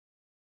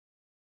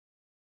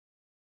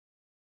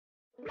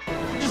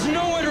There's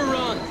nowhere to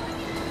run.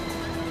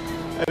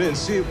 I didn't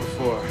see it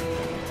before.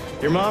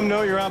 Your mom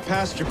know you're out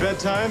past your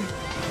bedtime?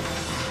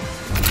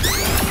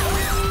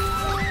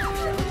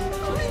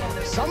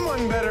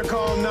 Someone better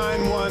call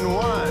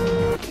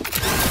 911.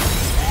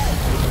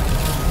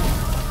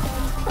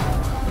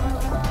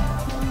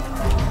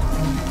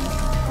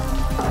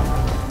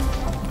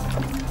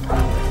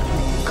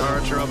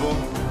 Car trouble?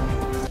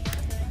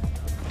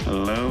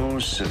 Hello,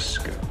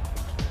 Cisco.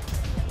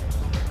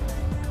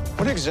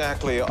 What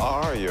exactly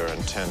are your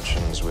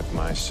intentions with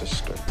my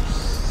sister?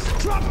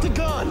 Drop the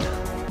gun!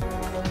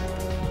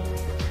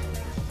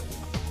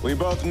 We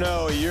both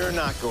know you're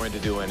not going to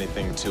do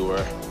anything to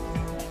her.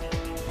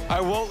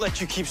 I won't let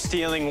you keep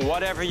stealing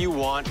whatever you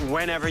want,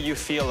 whenever you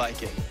feel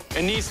like it.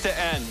 It needs to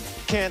end.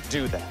 Can't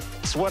do that.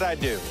 It's what I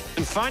do.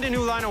 And find a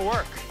new line of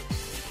work.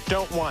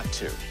 Don't want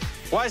to.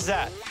 Why's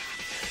that?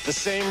 The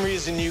same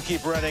reason you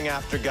keep running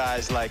after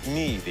guys like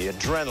me, the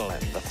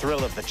adrenaline, the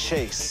thrill of the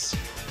chase.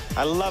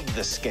 I love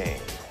this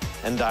game,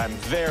 and I'm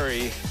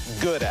very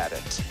good at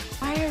it.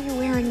 Why are you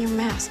wearing your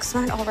mask?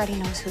 Snart already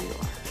knows who you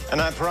are.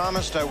 And I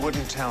promised I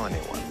wouldn't tell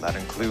anyone. That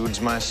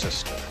includes my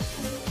sister.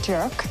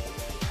 Jerk.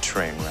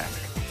 Train wreck.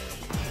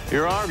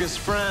 Your Argus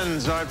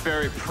friends aren't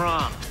very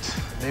prompt.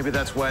 Maybe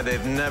that's why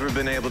they've never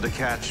been able to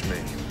catch me.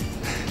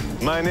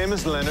 My name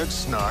is Leonard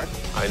Snart.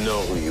 I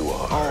know who you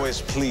are. Always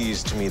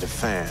pleased to meet a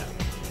fan.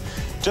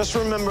 Just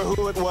remember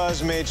who it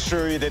was, made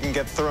sure you didn't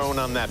get thrown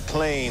on that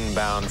plane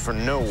bound for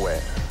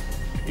nowhere.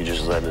 You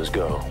just letting us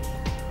go.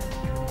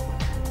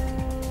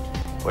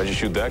 Why'd you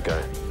shoot that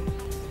guy?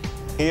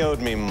 He owed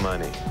me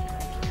money.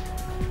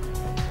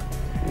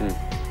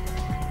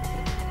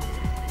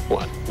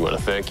 What, you want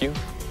to thank you?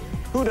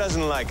 Who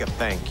doesn't like a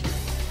thank you?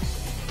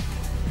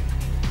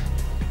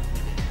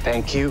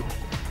 Thank you.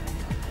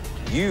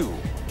 You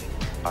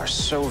are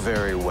so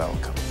very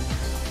welcome.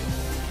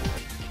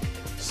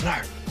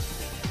 Snart.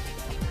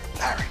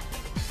 Larry.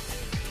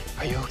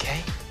 Are you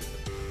okay?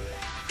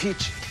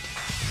 Peachy.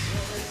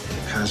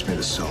 Pass me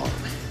the salt.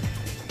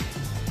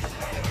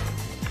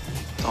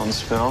 Don't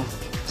spill.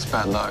 It's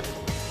bad luck.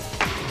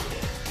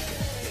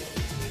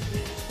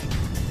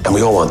 And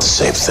we all want the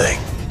same thing.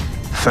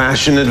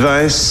 Fashion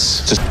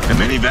advice? Just a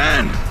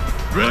minivan.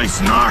 Really,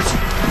 Snart?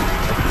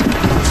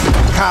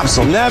 Cops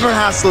will never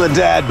hassle a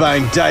dad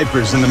buying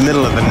diapers in the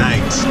middle of the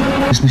night.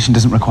 This mission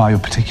doesn't require your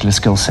particular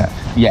skill set.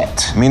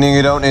 Yet. Meaning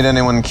you don't need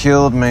anyone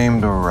killed,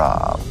 maimed, or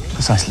robbed.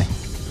 Precisely.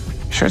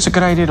 Sure it's a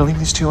good idea to leave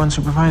these two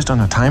unsupervised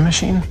on a time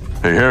machine?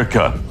 Hey,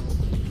 haircut.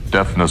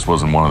 Deafness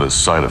wasn't one of the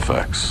side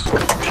effects.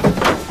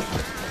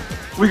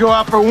 We go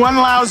out for one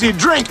lousy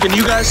drink, and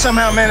you guys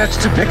somehow manage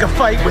to pick a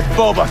fight with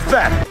Boba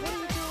Fett.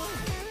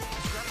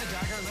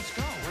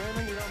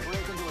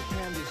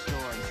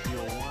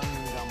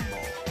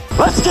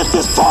 Let's get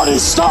this party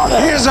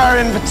started! Here's our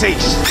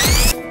invitation.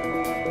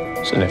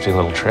 It's a nifty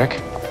little trick.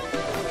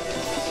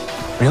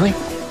 Really?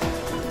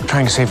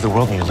 Trying to save the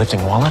world and you're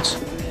lifting wallets?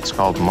 It's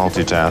called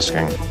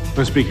multitasking.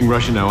 I'm speaking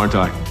Russian now, aren't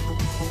I?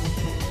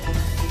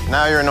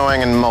 Now you're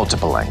annoying in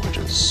multiple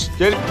languages.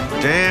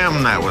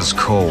 Damn, that was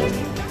cold.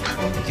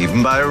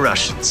 Even by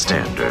Russian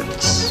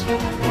standards.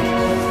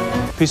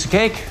 Piece of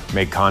cake.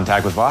 Make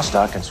contact with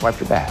Vostok and swipe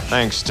your badge.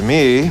 Thanks to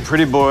me,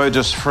 pretty boy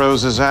just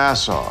froze his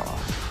ass off.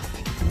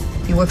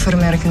 You work for the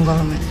American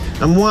government.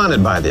 I'm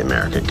wanted by the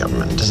American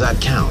government. Does that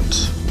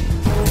count?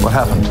 What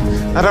happened?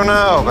 I don't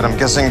know, but I'm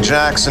guessing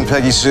Jax and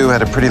Peggy Sue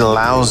had a pretty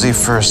lousy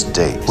first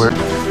date.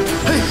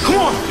 Hey, come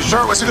on! You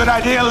sure it was a good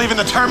idea leaving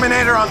the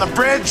Terminator on the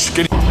bridge?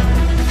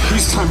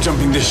 Who's time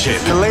jumping this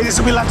shit? The ladies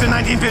will be left in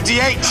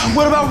 1958.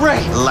 What about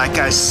Ray? Like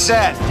I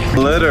said,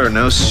 litter,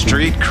 no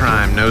street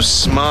crime, no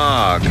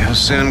smog. How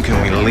soon can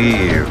we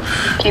leave?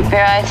 Keep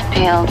your eyes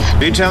peeled.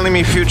 Are you telling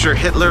me future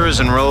Hitler is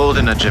enrolled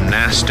in a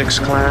gymnastics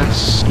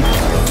class?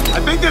 I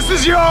think this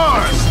is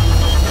yours!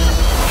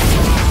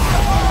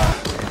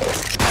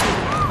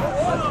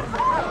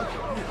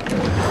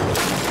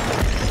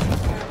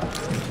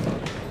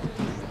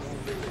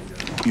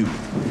 You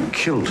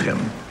killed him.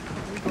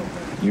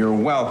 You're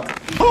welcome.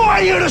 Who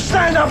are you to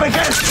stand up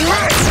against me?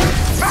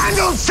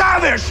 Vandal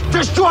Savage,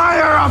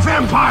 destroyer of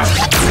empire!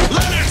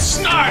 Leonard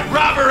Snart,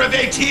 robber of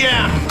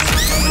ATM!